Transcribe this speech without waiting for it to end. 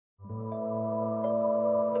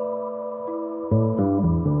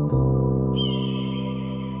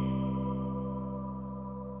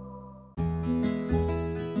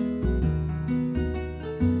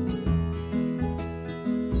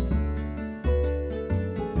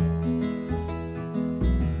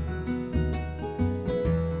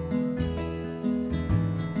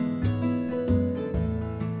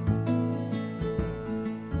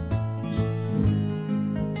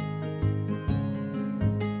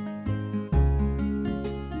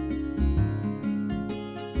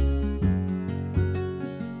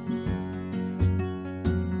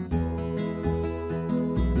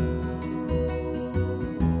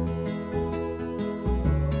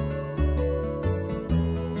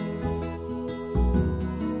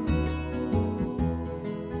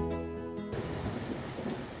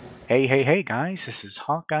Hey guys, this is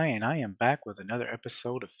Hawkeye and I am back with another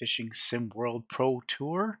episode of Fishing Sim World Pro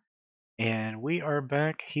Tour. And we are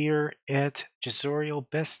back here at Jezioro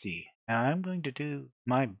Bestii. Now I'm going to do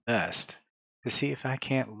my best to see if I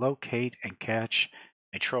can't locate and catch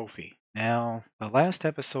a trophy. Now, the last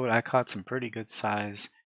episode I caught some pretty good size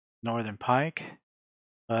northern pike,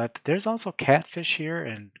 but there's also catfish here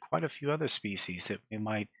and quite a few other species that we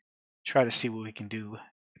might try to see what we can do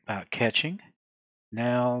about catching.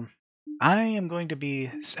 Now, I am going to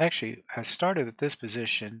be, actually, I started at this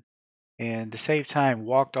position and to save time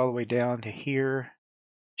walked all the way down to here,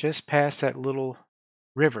 just past that little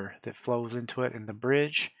river that flows into it and the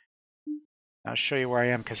bridge. I'll show you where I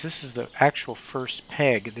am because this is the actual first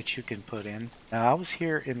peg that you can put in. Now, I was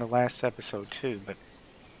here in the last episode too, but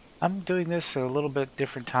I'm doing this at a little bit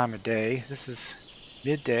different time of day. This is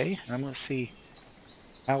midday, and I'm going to see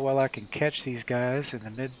how well I can catch these guys in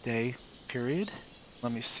the midday period.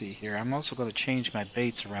 Let me see here. I'm also going to change my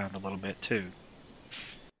baits around a little bit too.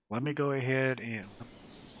 Let me go ahead and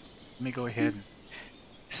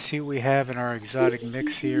see what we have in our exotic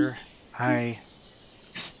mix here.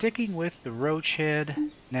 Sticking with the roach head.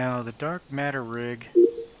 Now the dark matter rig,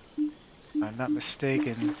 if I'm not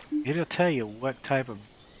mistaken, it'll tell you what type of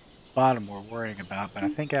bottom we're worrying about, but I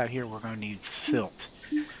think out here we're going to need silt.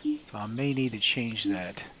 So I may need to change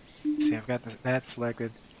that. See, I've got that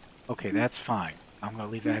selected. Okay, that's fine. I'm going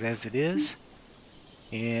to leave that as it is.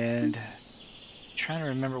 And I'm trying to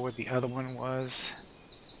remember what the other one was.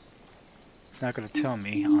 It's not going to tell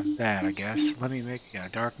me on that, I guess. Let me make,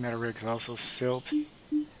 dark metal rig is also silt.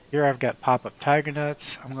 Here I've got pop-up tiger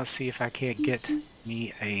nuts. I'm going to see if I can't get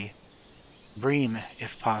me a bream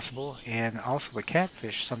if possible. And also the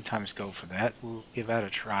catfish sometimes go for that. We'll give that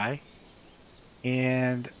a try.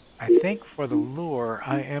 And I think for the lure,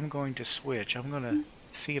 I am going to switch. I'm going to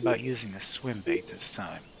see about using a swim bait this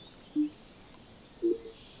time.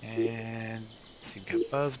 And let's see, we've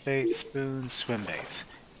got buzz baits, spoons, swim baits.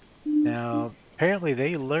 Now, apparently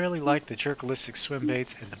they literally like the jerkalistic swim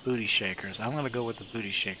baits and the booty shakers. I'm going to go with the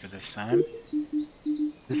booty shaker this time.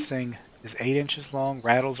 This thing is 8 inches long,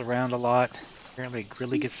 rattles around a lot. Apparently it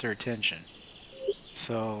really gets their attention.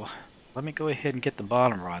 So, let me go ahead and get the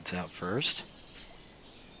bottom rods out first.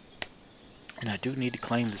 And I do need to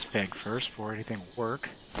claim this peg first before anything will work.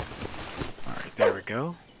 Alright, there we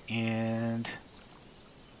go. And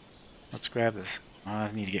let's grab this.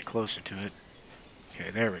 I need to get closer to it.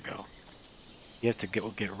 Okay, there we go. You have to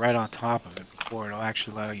get right on top of it before it'll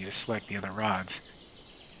actually allow you to select the other rods.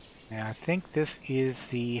 Now, I think this is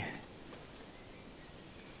the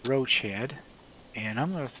roach head. And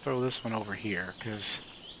I'm going to throw this one over here because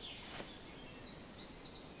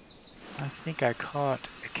I think I caught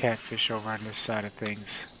a catfish over on this side of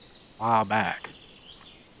things a while back.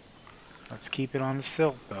 Let's keep it on the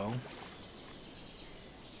silt though.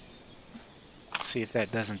 See if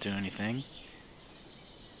that doesn't do anything.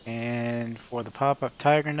 And for the pop-up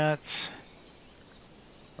tiger nuts,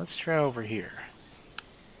 let's try over here.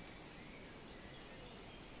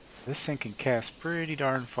 This thing can cast pretty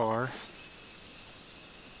darn far.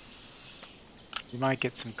 You might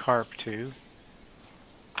get some carp too.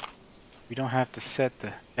 We don't have to set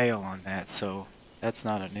the bail on that, so that's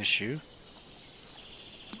not an issue.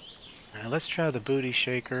 Now let's try the booty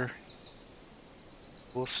shaker.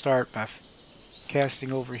 We'll start by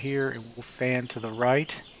casting over here and we'll fan to the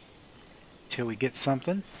right until we get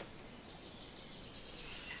something.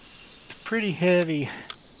 It's a pretty heavy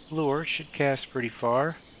lure, should cast pretty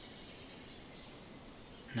far.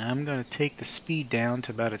 Now I'm going to take the speed down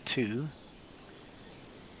to about a 2.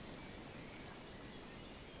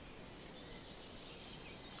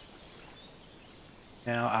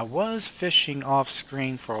 Now, I was fishing off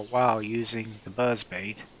screen for a while using the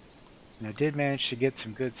buzzbait, and I did manage to get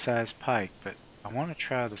some good sized pike, but I want to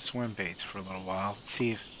try the swim baits for a little while. Let's see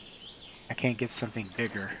if I can't get something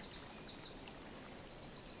bigger.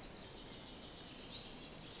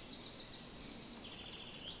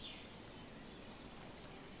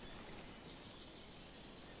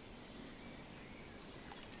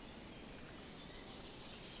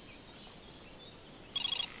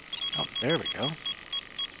 There we go.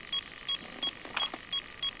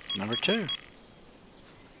 Number 2.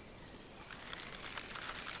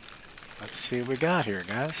 Let's see what we got here,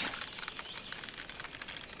 guys.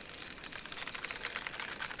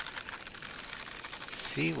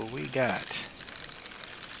 See what we got.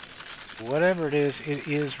 Whatever it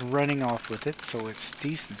is running off with it, so it's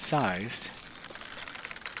decent sized.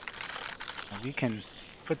 Now we can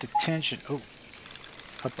put the tension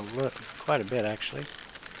up a little, quite a bit actually.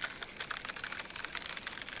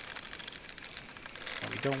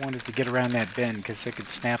 But we don't want it to get around that bend because it could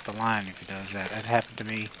snap the line if it does that. That happened to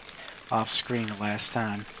me off screen the last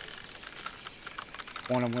time.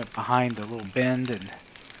 One of them went behind the little bend and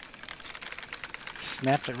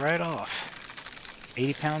snapped it right off.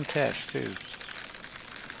 80-pound test too.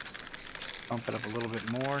 Let's bump it up a little bit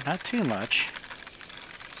more. Not too much.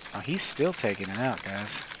 Oh, he's still taking it out,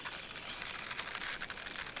 guys.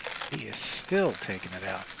 He is still taking it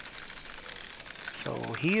out.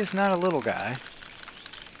 So he is not a little guy.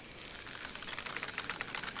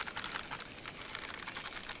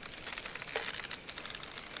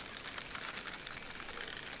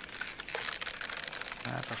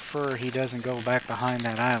 I prefer he doesn't go back behind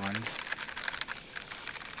that island.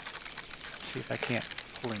 Let's see if I can't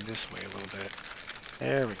pull him this way a little bit.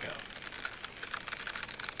 There we go.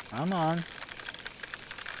 Come on.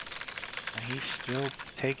 And he's still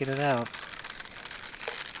taking it out.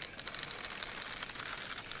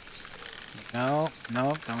 No,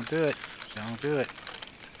 no, don't do it. Don't do it.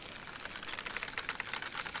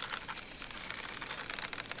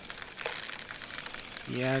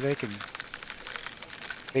 Yeah,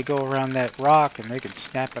 they go around that rock and they can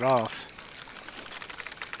snap it off.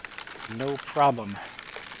 No problem.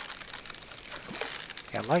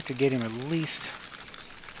 Yeah, I'd like to get him at least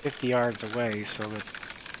 50 yards away so that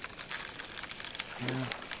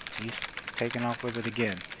he's taking off with it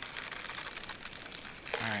again.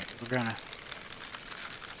 Alright, we're gonna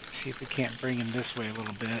see if we can't bring him this way a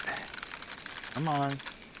little bit. Come on.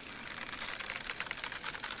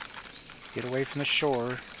 Get away from the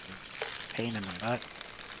shore. Pain in the butt.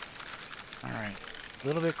 Alright, a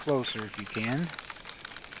little bit closer if you can.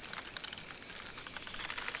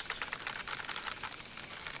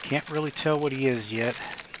 Can't really tell what he is yet.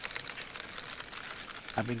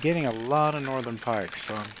 I've been getting a lot of northern pikes,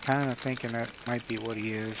 so I'm kind of thinking that might be what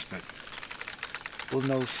he is, but we'll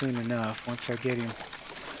know soon enough once I get him.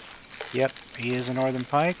 Yep, he is a northern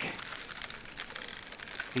pike.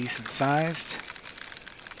 Decent sized.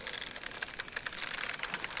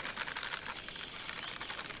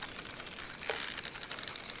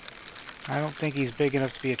 I don't think he's big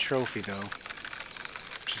enough to be a trophy though,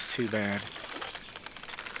 which is too bad.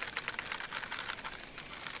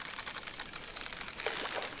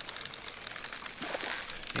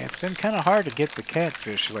 Yeah, it's been kind of hard to get the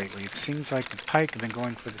catfish lately. It seems like the pike have been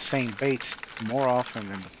going for the same baits more often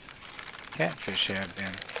than the catfish have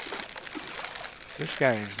been. This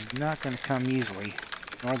guy is not going to come easily.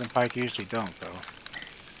 Northern pike usually don't, though.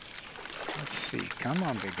 Let's see. Come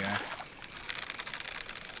on, big guy.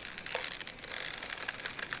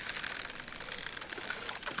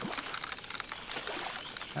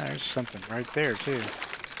 There's something right there, too.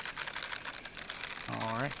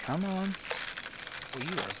 Alright, come on. Oh,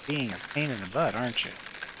 you are being a pain in the butt, aren't you?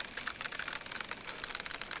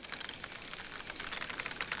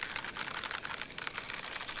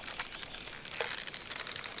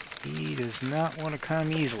 He does not want to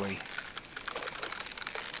come easily.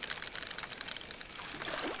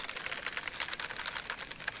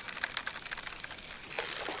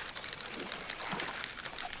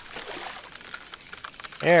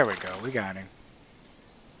 There we go, we got him.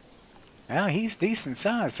 Now he's decent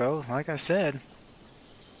size though, like I said.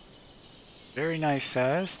 Very nice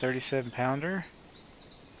size, 37-pounder.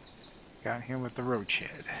 Got him with the roach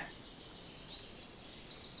head.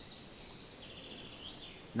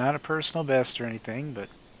 Not a personal best or anything, but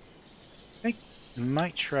I think I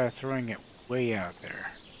might try throwing it way out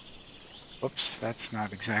there. Whoops, that's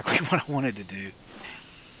not exactly what I wanted to do.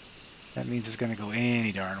 That means it's going to go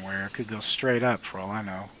any darn where. It could go straight up for all I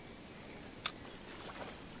know.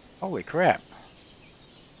 Holy crap.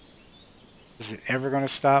 Is it ever going to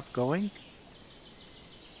stop going?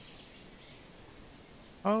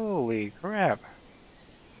 Holy crap.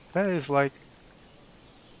 That is like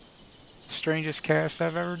the strangest cast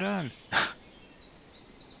I've ever done.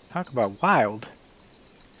 Talk about wild.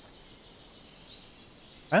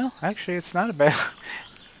 Well, actually it's not a bad...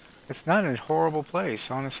 It's not a horrible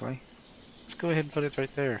place, honestly. Let's go ahead and put it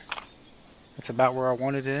right there. That's about where I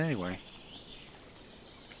wanted it anyway.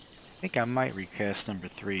 I think I might recast number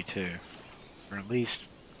 3 too. Or at least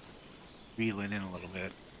reel it in a little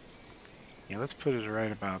bit. Yeah, let's put it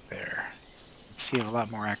right about there. See a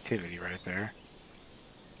lot more activity right there.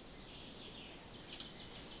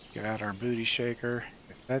 Get out our booty shaker.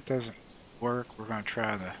 If that doesn't work, we're going to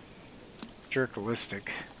try the jerkalistic.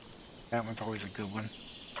 That one's always a good one.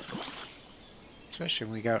 Especially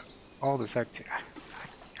when we got all this activity.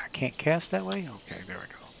 I can't cast that way? Okay, there we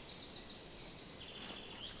go.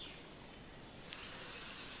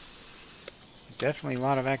 Definitely a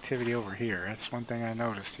lot of activity over here. That's one thing I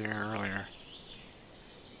noticed here earlier.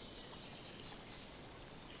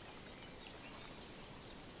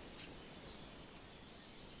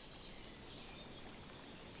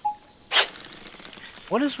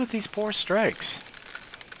 What is with these poor strikes?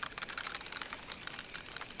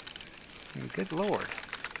 I mean, good lord.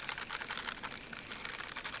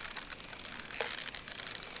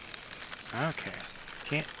 Okay.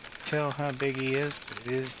 Can't tell how big he is, but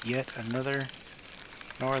it is yet another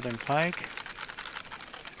northern pike.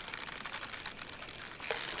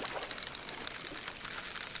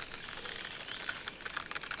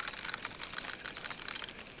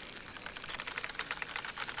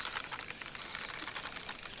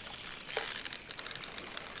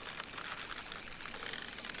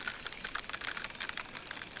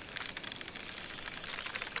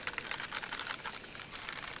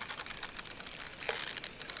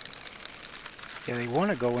 Yeah, they want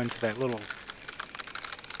to go into that little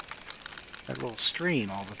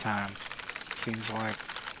stream all the time. It seems like.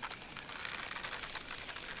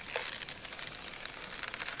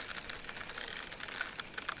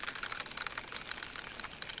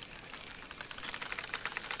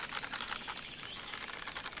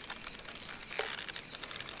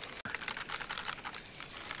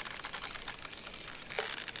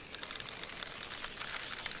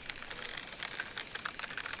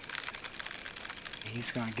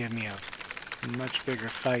 He's going to give me a much bigger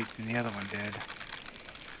fight than the other one did.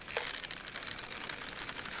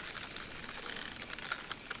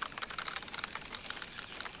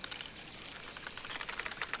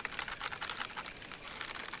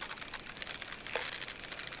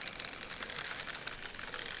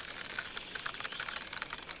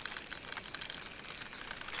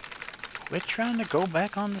 Quit trying to go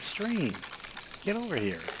back on the stream. Get over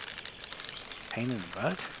here. Pain in the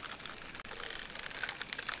butt.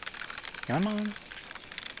 Come on.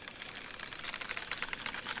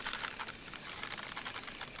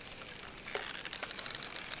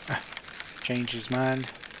 Change his mind.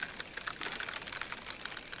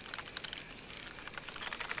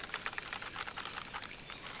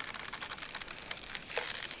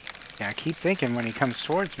 Yeah, I keep thinking when he comes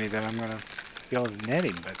towards me that I'm going to be able to net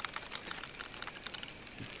him, but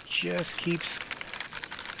he just keeps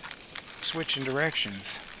switching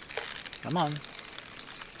directions. Come on.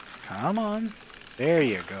 Come on. There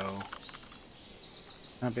you go.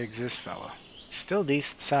 How big's this fella? Still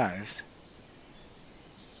decent sized.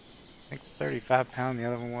 I think 35 pound the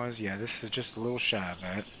other one was. Yeah, this is just a little shy of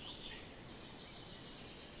that.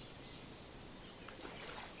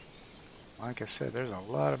 Like I said, there's a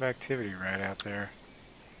lot of activity right out there.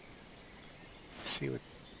 Let's see what...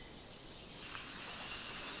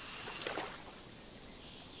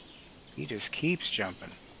 He just keeps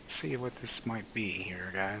jumping. Let's see what this might be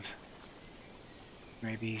here, guys.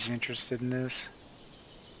 Maybe he's interested in this.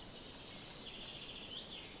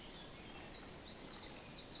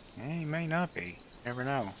 Yeah, he may not be. Never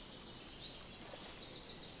know.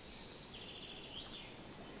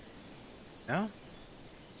 No?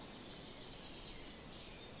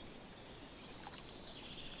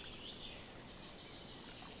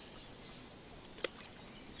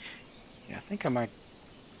 Yeah, I think I might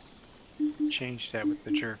change that with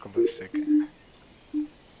the jerkalistic.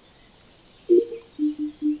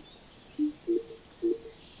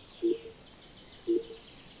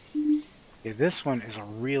 Yeah, this one is a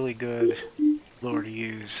really good lure to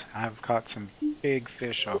use. I've caught some big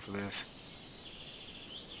fish off of this.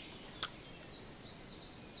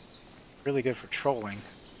 Really good for trolling,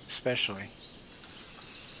 especially.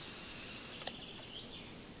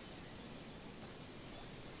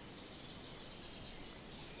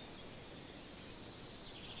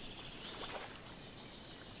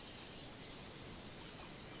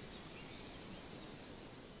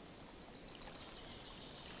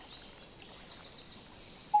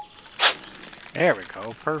 There we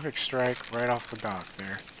go. Perfect strike right off the dock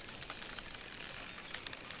there.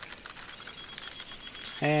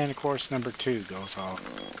 And of course number 2 goes off.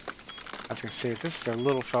 I was going to say, if this is a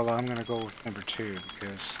little fella, I'm going to go with number 2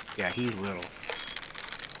 because, yeah, he's little.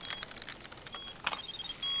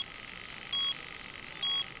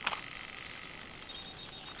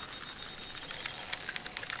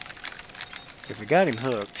 Because I got him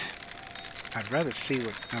hooked. I'd rather see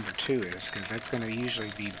what number 2 is, because that's going to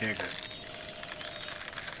usually be bigger.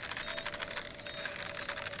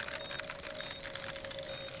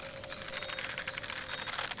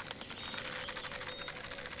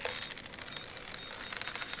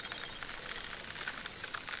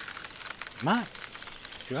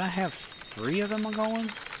 Do I have 3 of them going?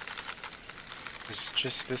 Or is it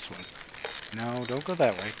just this one? No, don't go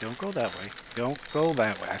that way. Don't go that way. Don't go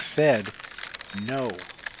that way. I said no.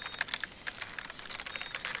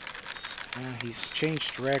 Well, he's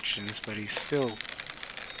changed directions, but he's still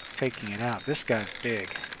taking it out. This guy's big.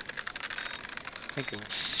 I think it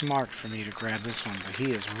was smart for me to grab this one, but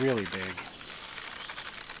he is really big.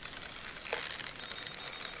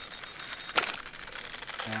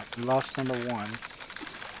 Yeah, we lost number 1.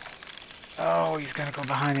 Oh, he's gonna go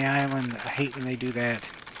behind the island. I hate when they do that.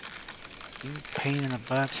 Pain in the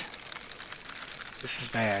butt. This is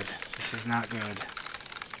bad. This is not good.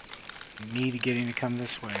 I need to get him to come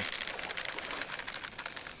this way.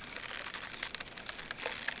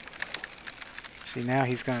 See, now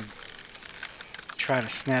he's gonna try to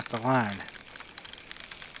snap the line.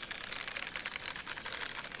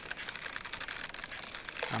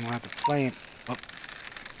 I'm gonna have to play him. Oh.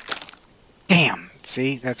 Damn!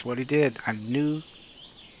 See, that's what he did. I knew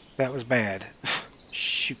that was bad.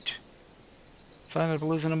 Shoot. So I ended up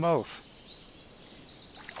losing them both.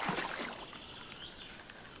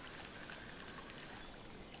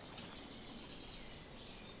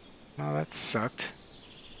 Well, that sucked.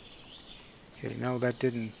 Okay, no, that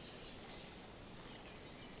didn't.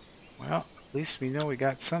 Well, at least we know we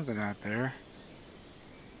got something out there.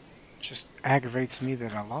 Just aggravates me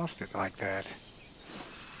that I lost it like that.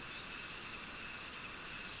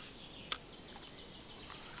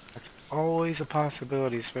 That's always a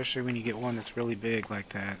possibility, especially when you get one that's really big like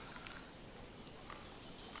that.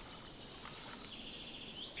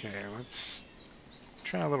 Okay, let's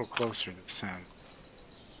try a little closer this time.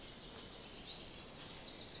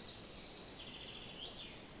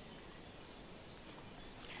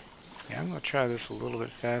 Yeah, I'm going to try this a little bit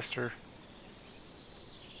faster.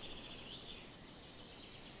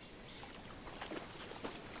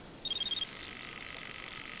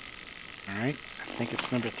 Alright, I think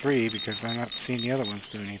it's number 3 because I'm not seeing the other ones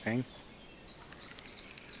do anything.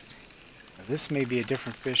 Now, this may be a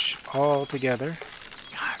different fish altogether.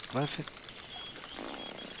 God bless it.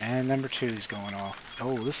 And number 2 is going off.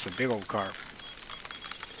 Oh, this is a big old carp.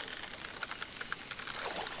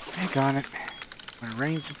 Heck on it. When it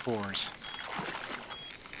rains, it pours.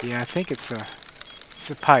 Yeah, I think it's a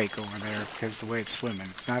pike over there because the way it's swimming.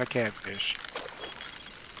 It's not a catfish.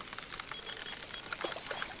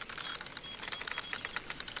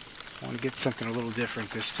 I want to get something a little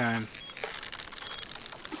different this time.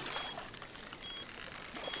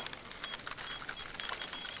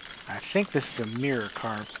 I think this is a mirror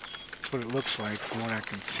carp. That's what it looks like from what I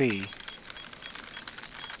can see.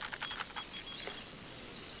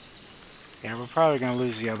 Yeah, we're probably going to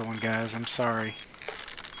lose the other one, guys. I'm sorry.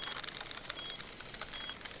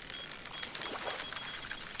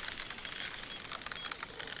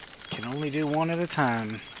 Can only do one at a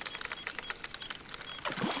time.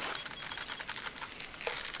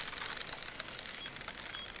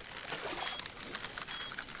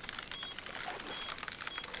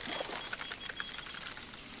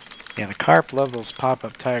 Yeah, the carp love those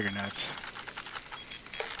pop-up tiger nuts.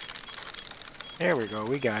 There we go,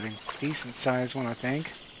 we got him. Decent sized one, I think.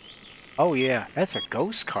 Oh yeah, that's a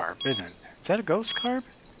ghost carp, isn't it? Is that a ghost carp?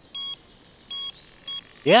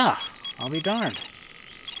 Yeah, I'll be darned.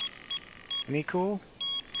 Isn't he cool?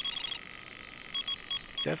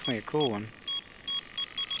 Definitely a cool one.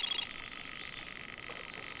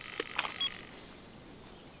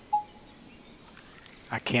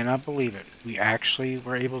 I cannot believe it. We actually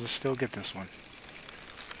were able to still get this one.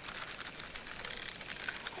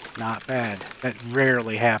 Not bad. That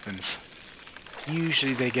rarely happens.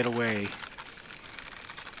 Usually they get away.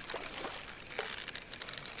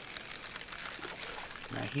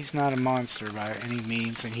 Now, he's not a monster by any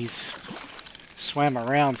means, and he's swam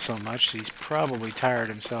around so much he's probably tired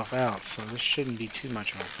himself out, so this shouldn't be too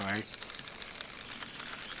much of a fight.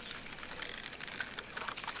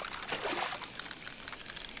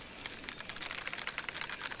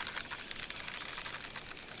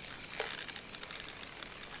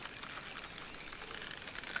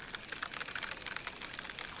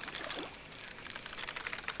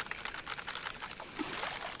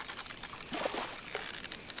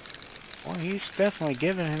 Well, he's definitely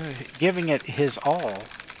giving it his all.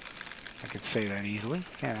 I could say that easily,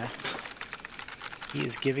 can't I? He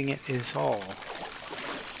is giving it his all.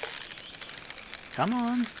 Come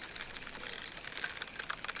on.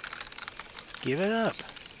 Give it up.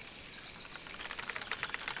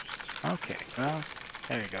 Okay, well,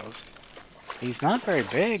 there he goes. He's not very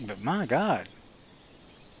big, but my God.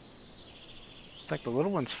 It's like the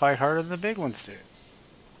little ones fight harder than the big ones do.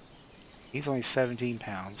 He's only 17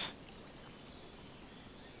 pounds.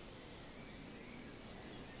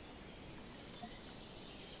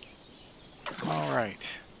 Alright,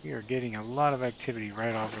 we are getting a lot of activity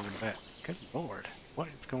right off of the bat. Good lord, what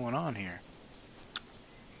is going on here?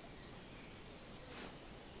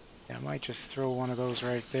 Yeah, I might just throw one of those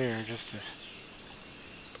right there just to...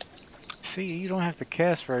 See, you don't have to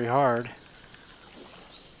cast very hard.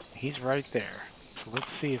 He's right there. So let's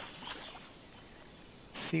see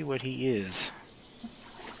what he is.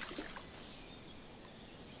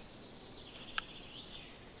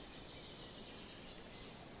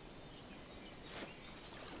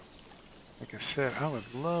 Like I said, I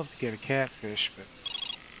would love to get a catfish, but...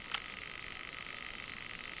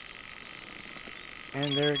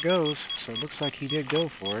 And there it goes. So it looks like he did go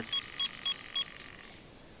for it.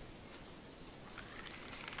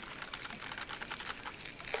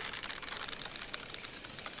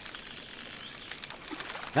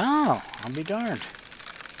 No, I'll be darned.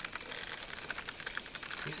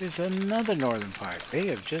 It is another northern pike. They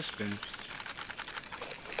have just been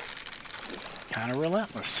kind of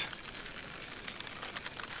relentless.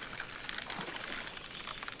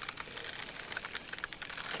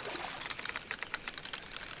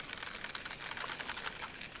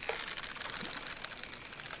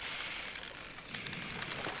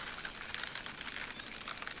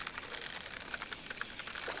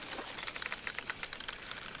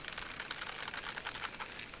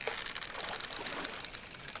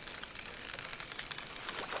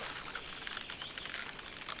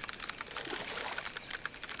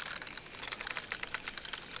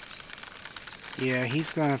 Yeah,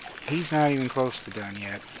 he's not even close to done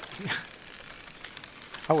yet.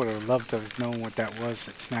 I would have loved to have known what that was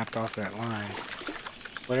that snapped off that line.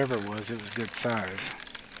 Whatever it was good size.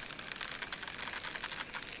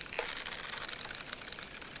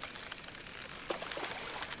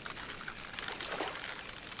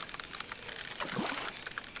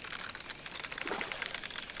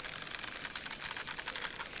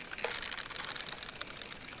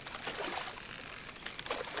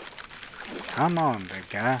 Come on, big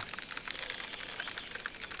guy.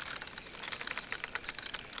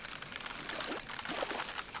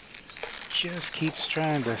 Just keeps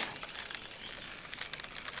trying to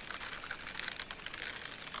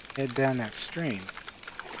head down that stream.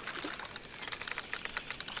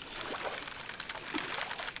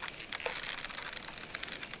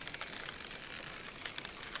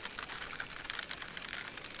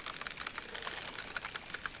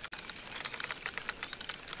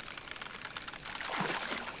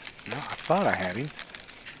 No, I thought I had him.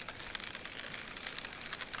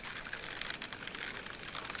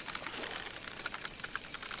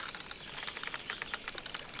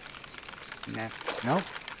 Nope.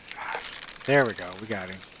 There we go. We got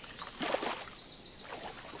him.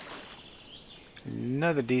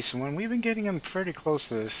 Another decent one. We've been getting them pretty close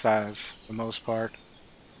to this size for the most part.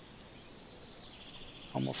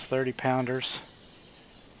 Almost 30 pounders.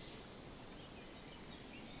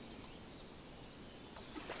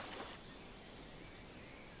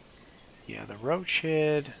 Yeah, the roach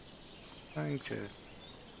head. I'm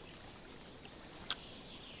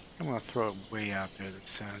gonna throw it way out there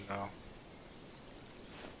this time though.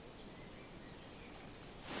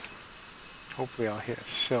 Hopefully I'll hit a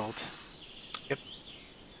silt. Yep.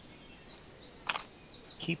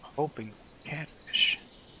 Keep hoping catfish.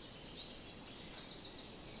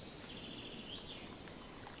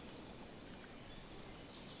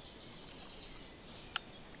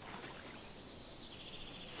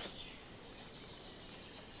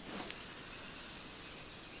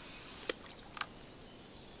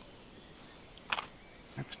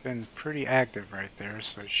 That's been pretty active right there,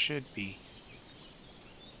 so it should be.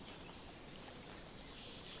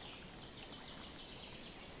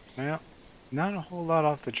 Well, not a whole lot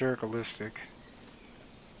off the jerkalistic.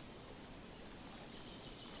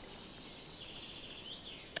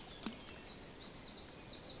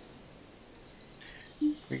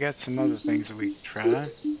 We got some other things that we can try.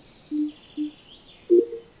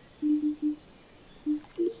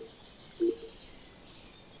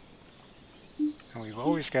 And we've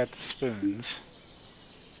always got the spoons.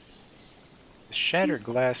 The shattered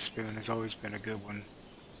glass spoon has always been a good one.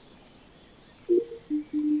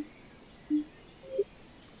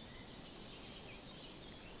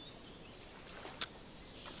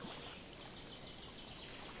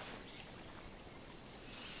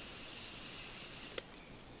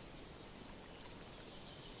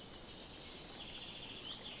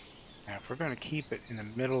 if we're going to keep it in the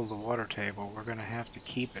middle of the water table, we're going to have to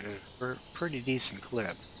keep it at a pretty decent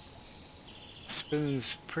clip.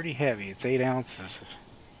 Spoon's pretty heavy. It's 8 ounces,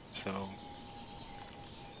 so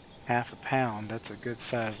half a pound. That's a good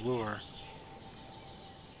size lure.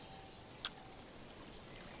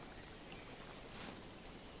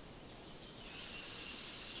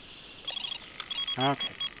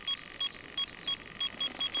 Okay.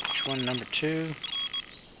 Fish one number 2.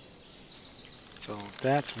 So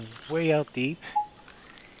that's way out deep.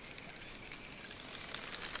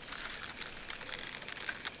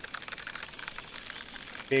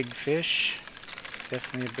 Big fish.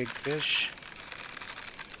 Definitely a big fish.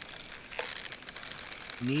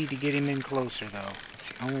 Need to get him in closer though. That's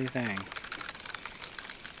the only thing.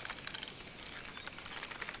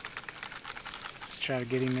 Let's try to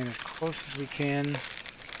get him in as close as we can.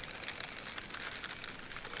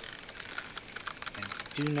 And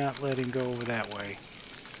do not let him go over that way.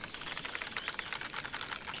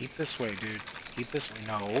 Keep this way, dude. Keep this way.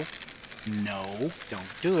 No. No.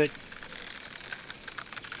 Don't do it.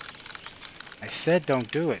 I said don't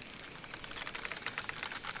do it.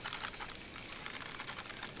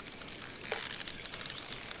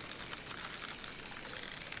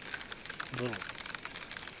 Little.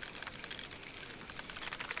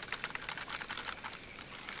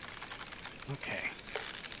 Okay.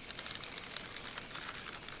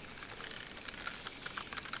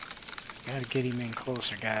 Gotta get him in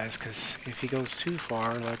closer, guys, because if he goes too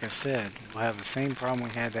far, like I said, we'll have the same problem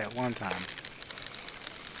we had that one time.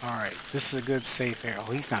 Alright, this is a good safe area.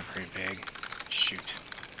 Oh, he's not very big. Shoot.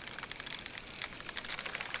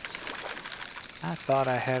 I thought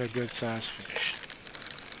I had a good sized fish.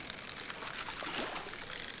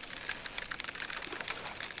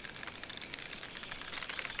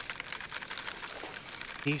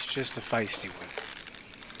 He's just a feisty one.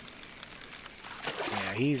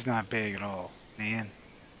 Yeah, he's not big at all, man.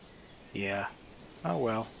 Yeah. Oh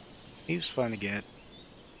well. He was fun to get.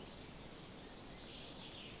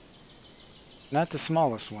 Not the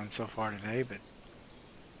smallest one so far today, but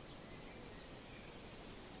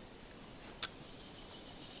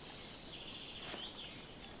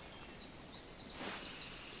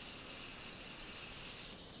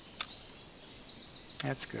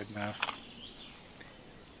that's good enough.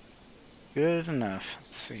 Good enough.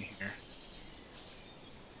 Let's see here.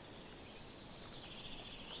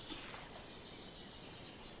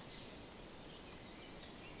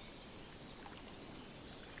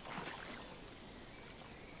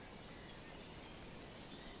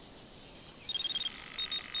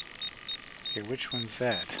 Okay, which one's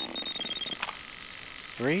that?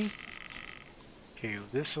 3? Okay,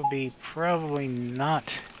 this will be probably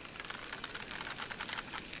not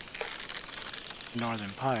northern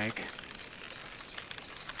pike.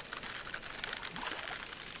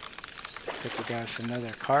 Think we got us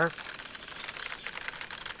another carp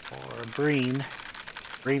or a bream.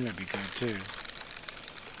 Bream would be good too.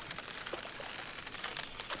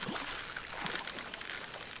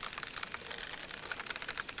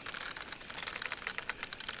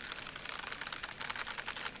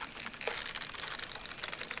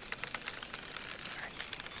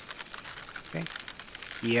 Okay.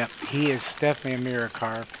 Yep, he is definitely a mirror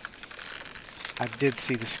carp. I did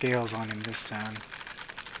see the scales on him this time.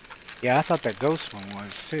 Yeah, I thought that ghost one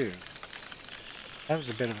was too. That was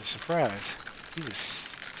a bit of a surprise. He was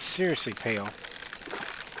seriously pale.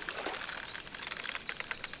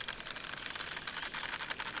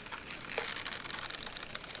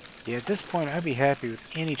 Yeah, at this point I'd be happy with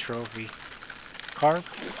any trophy. Carp,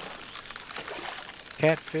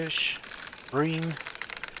 catfish, bream,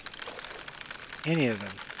 any of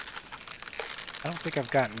them. I don't think I've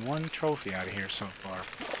gotten one trophy out of here so far.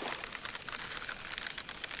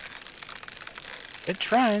 Good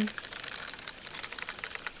trying.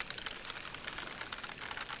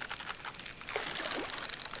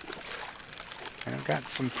 And I've got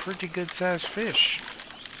some pretty good sized fish.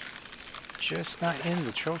 Just not in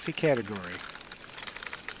the trophy category.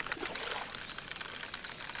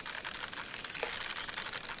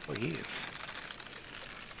 Oh, he is.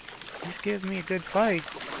 He's giving me a good fight.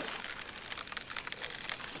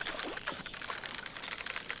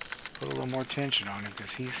 Put a little more tension on him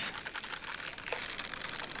because he's...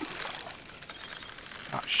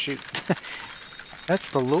 Oh, shoot. That's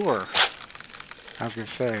the lure. I was going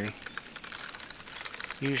to say,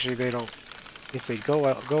 usually they don't, if they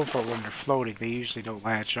go for it when they're floating, they usually don't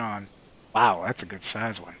latch on. Wow, that's a good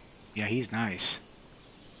size one. Yeah, he's nice.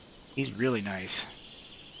 He's really nice.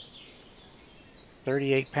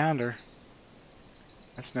 38 pounder.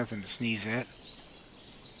 That's nothing to sneeze at.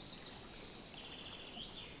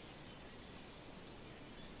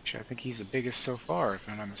 Actually, I think he's the biggest so far, if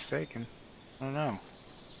I'm not mistaken. I don't know.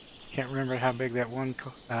 Can't remember how big that one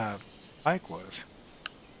pike was.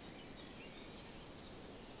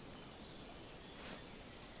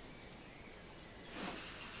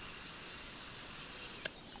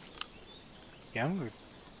 Yeah, I'm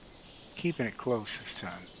keeping it close this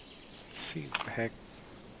time. Let's see what the heck.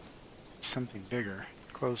 Something bigger,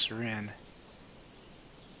 closer in.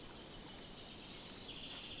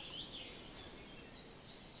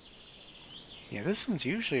 Yeah, this one's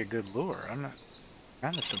usually a good lure. I'm not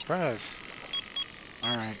kind of surprised.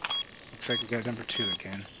 Alright, looks like we got number 2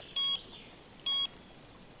 again.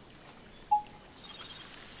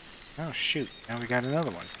 Oh shoot, now we got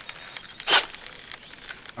another one.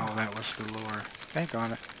 Oh, that was the lure. Bank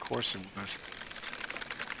on it. Of course it was.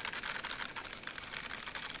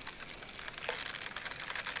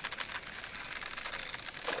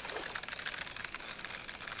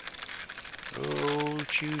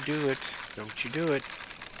 Don't you do it. Don't you do it.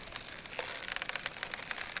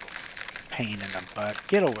 Pain in the butt.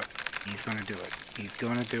 Get over it. He's gonna do it. He's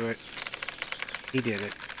gonna do it. He did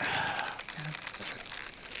it.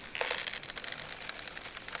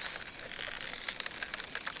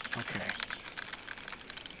 Okay.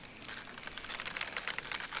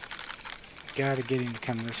 Gotta get him to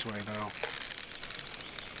come this way, though.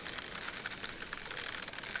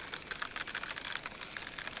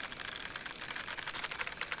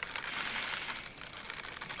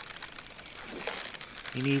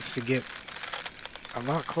 He needs to get a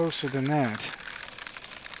lot closer than that.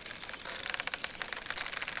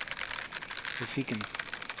 Because he can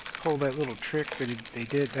pull that little trick that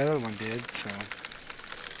that other one did, so.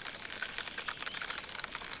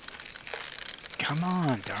 Come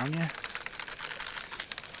on, darn ya.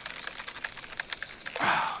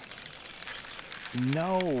 Oh.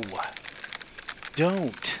 No.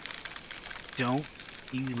 Don't. Don't,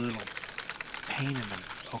 you little pain in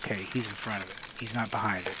the... Okay, he's in front of it. He's not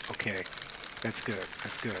behind it. Okay. That's good.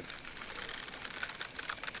 That's good.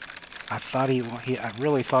 I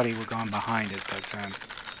really thought he were gone behind it that time.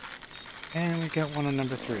 And we got one on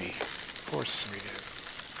number 3. Of course we do.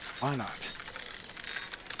 Why not?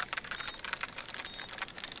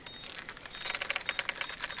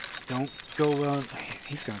 Don't go,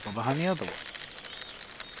 he's gonna go behind the other one.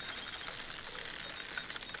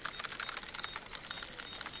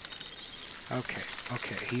 Okay,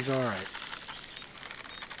 okay, he's alright.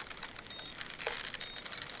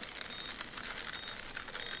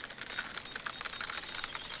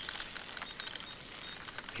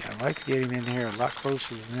 Yeah, I'd like to get him in here a lot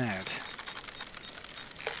closer than that.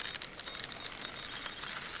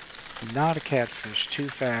 Not a catfish, too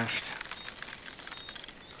fast.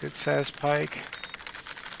 Good sized pike.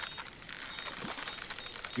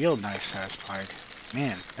 Real nice sized pike.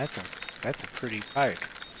 Man, that's a pretty pike.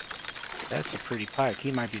 That's a pretty pike.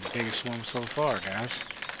 He might be the biggest one so far, guys.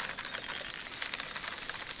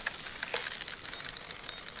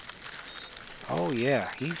 Oh yeah,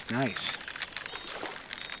 he's nice.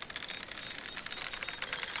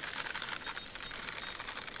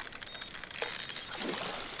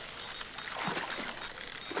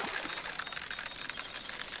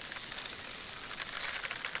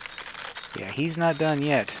 Yeah, he's not done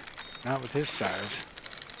yet. Not with his size.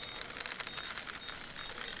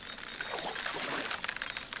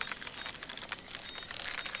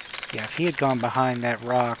 Yeah, if he had gone behind that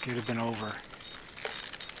rock, it would have been over.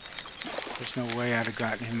 There's no way I'd have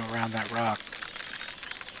gotten him around that rock.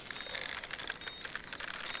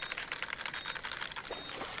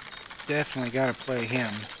 Definitely got to play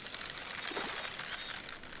him.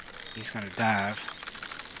 He's going to dive.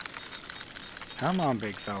 Come on,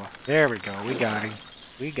 big fella. There we go. We got him.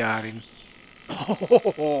 We got him.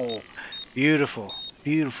 Oh, beautiful.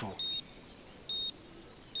 Beautiful.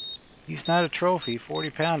 He's not a trophy,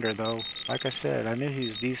 40-pounder though. Like I said, I knew he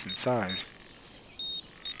was decent size.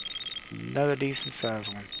 Another decent size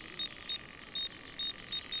one.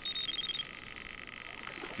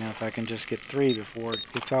 Now if I can just get 3 before it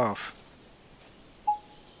gets off.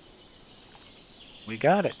 We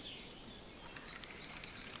got it.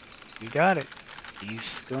 We got it.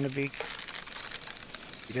 He's going to be...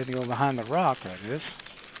 He doesn't go behind the rock, that is.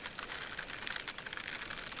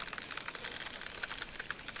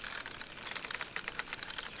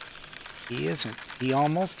 He isn't. He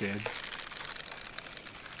almost did.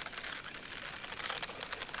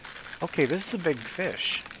 Okay, this is a big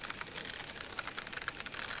fish.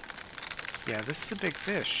 Yeah, this is a big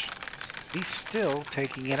fish. He's still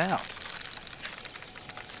taking it out.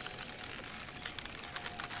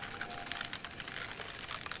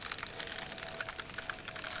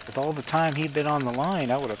 With all the time he'd been on the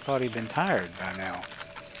line, I would have thought he'd been tired by now.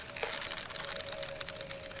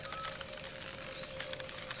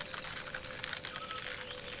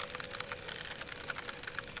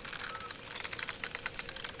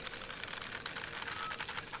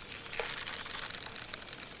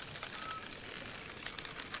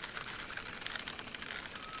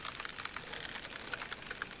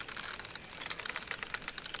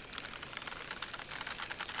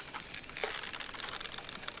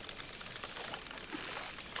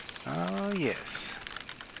 Oh yes,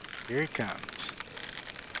 here he comes.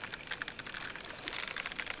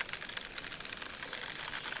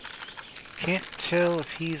 Can't tell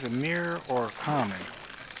if he's a mirror or a common.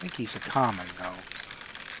 I think he's a common though.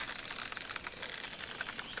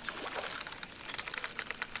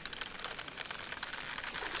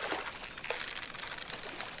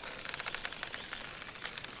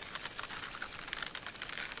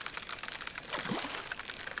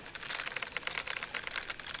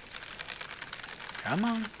 Come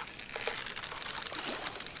on.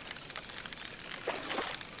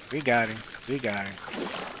 We got him. We got him.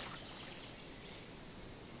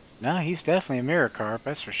 No, he's definitely a mirror carp,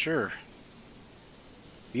 that's for sure.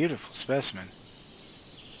 Beautiful specimen.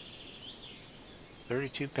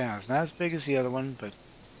 32 pounds. Not as big as the other one, but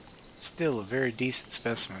still a very decent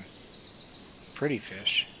specimen. Pretty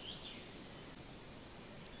fish.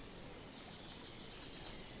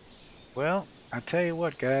 Well, I tell you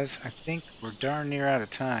what, guys. I think we're darn near out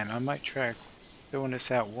of time. I might try throwing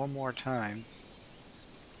this out one more time.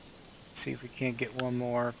 See if we can't get one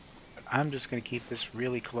more. But I'm just going to keep this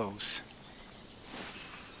really close.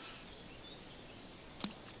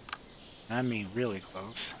 I mean really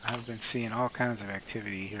close. I've been seeing all kinds of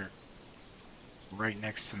activity here. Right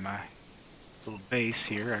next to my little base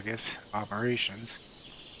here, I guess, operations.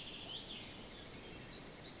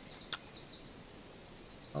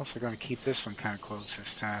 Also going to keep this one kind of close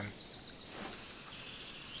this time.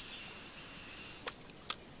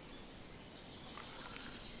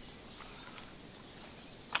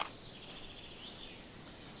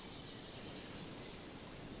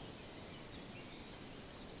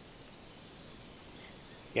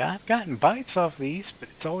 Yeah, I've gotten bites off these, but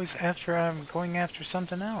it's always after I'm going after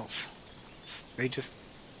something else. They just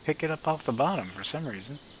pick it up off the bottom for some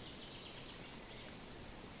reason.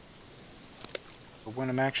 But when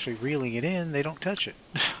I'm actually reeling it in, they don't touch it.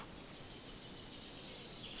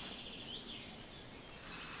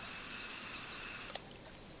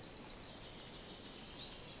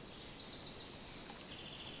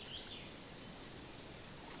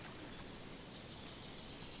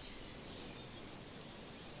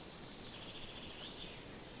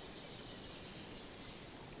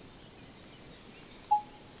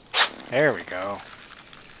 There we go.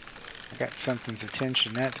 I got something's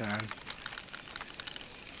attention that time.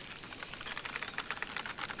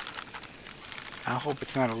 I hope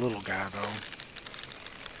it's not a little guy, though.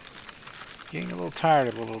 Getting a little tired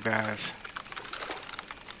of little guys.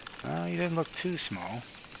 Well, he didn't look too small.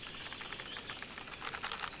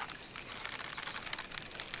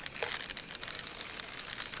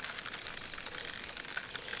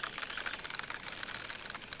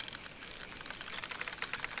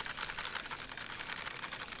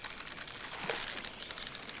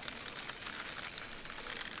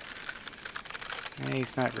 And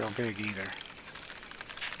he's not real big either.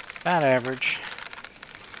 About average.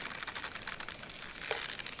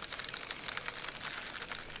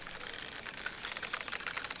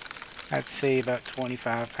 I'd say about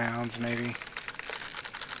 25 pounds maybe.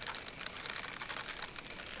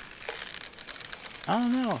 I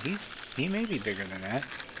don't know, he may be bigger than that.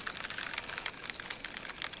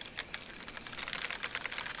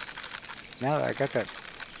 Now that I got that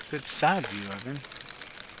good side view of him.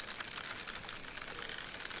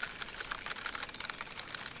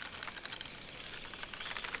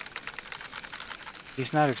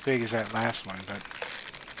 He's not as big as that last one, but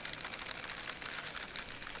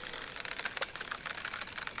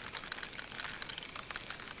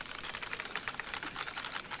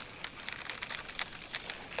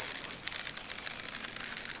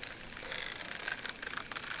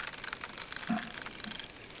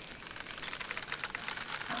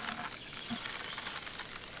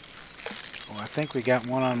I think we got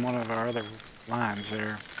one on one of our other lines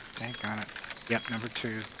there. Tank on it. Yep, number 2,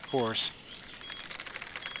 of course.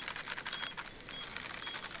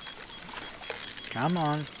 Come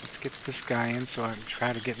on, let's get this guy in so I can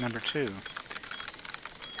try to get number 2.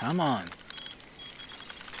 Come on.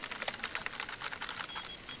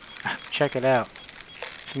 Check it out.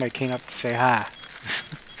 Somebody came up to say hi.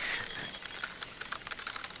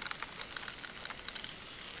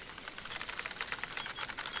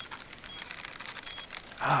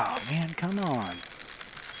 Oh man, come on.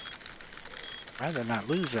 I'd rather not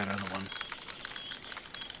lose that other one.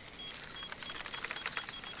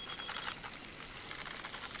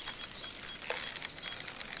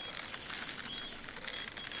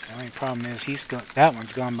 The only problem is that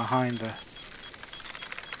one's gone behind the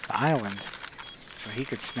island, so he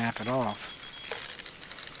could snap it off.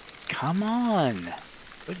 Come on!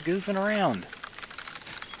 Quit goofing around.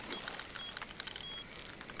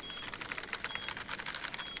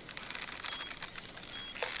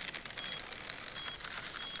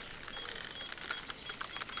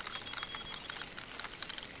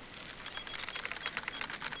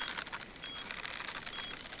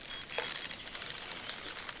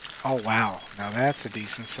 Oh wow, now that's a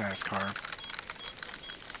decent sized carp.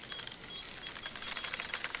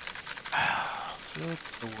 Good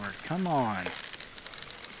Lord, come on.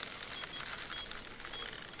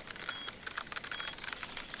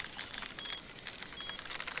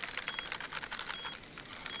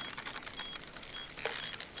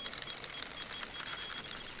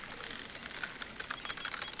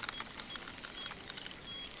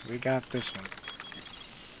 We got this one.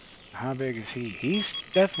 How big is he? He's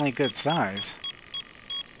definitely good size.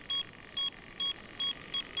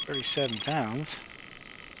 37 pounds.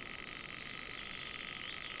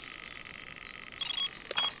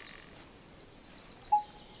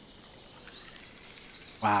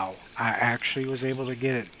 Wow, I actually was able to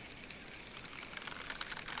get it.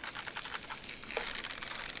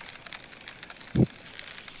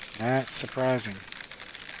 That's surprising.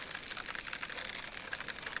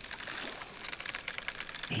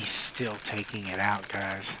 He's still taking it out,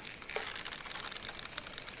 guys.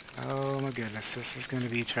 Oh my goodness, this is going to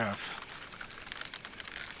be tough.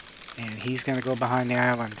 And he's going to go behind the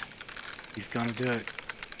island. He's going to do it.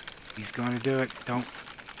 He's going to do it. Don't.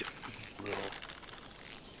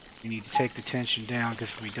 We need to take the tension down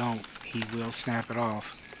because if we don't, he will snap it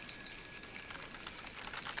off.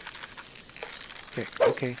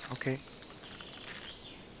 Okay.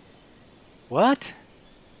 What?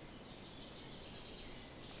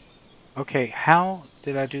 Okay, how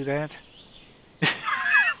did I do that?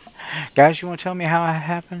 Guys, you want to tell me how it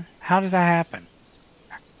happened? How did that happen?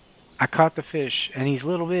 I caught the fish, and he's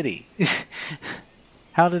little bitty.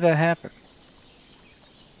 How did that happen?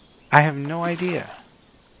 I have no idea.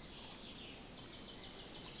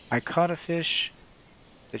 I caught a fish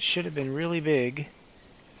that should have been really big,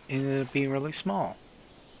 and ended up being really small.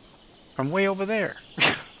 From way over there.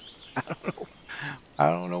 I don't know. I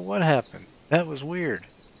don't know what happened. That was weird.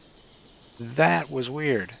 That was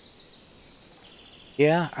weird.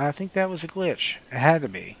 Yeah, I think that was a glitch. It had to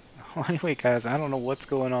be. Well, anyway, guys, I don't know what's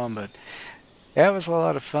going on, but that was a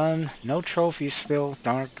lot of fun. No trophies still,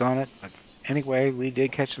 doggone it. But anyway, we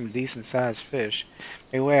did catch some decent sized fish.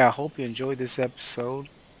 Anyway, I hope you enjoyed this episode.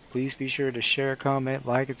 Please be sure to share, comment,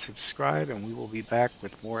 like, and subscribe, and we will be back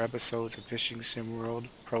with more episodes of Fishing Sim World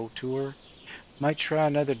Pro Tour. Might try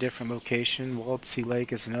another different location. Waldsea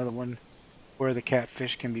Lake is another one where the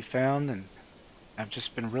catfish can be found, and I've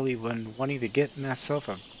just been really wanting to get myself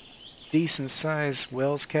a decent sized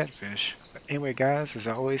Wells catfish. But anyway, guys, as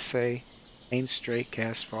I always say, aim straight,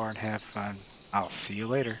 cast far, and have fun. I'll see you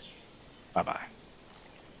later. Bye bye.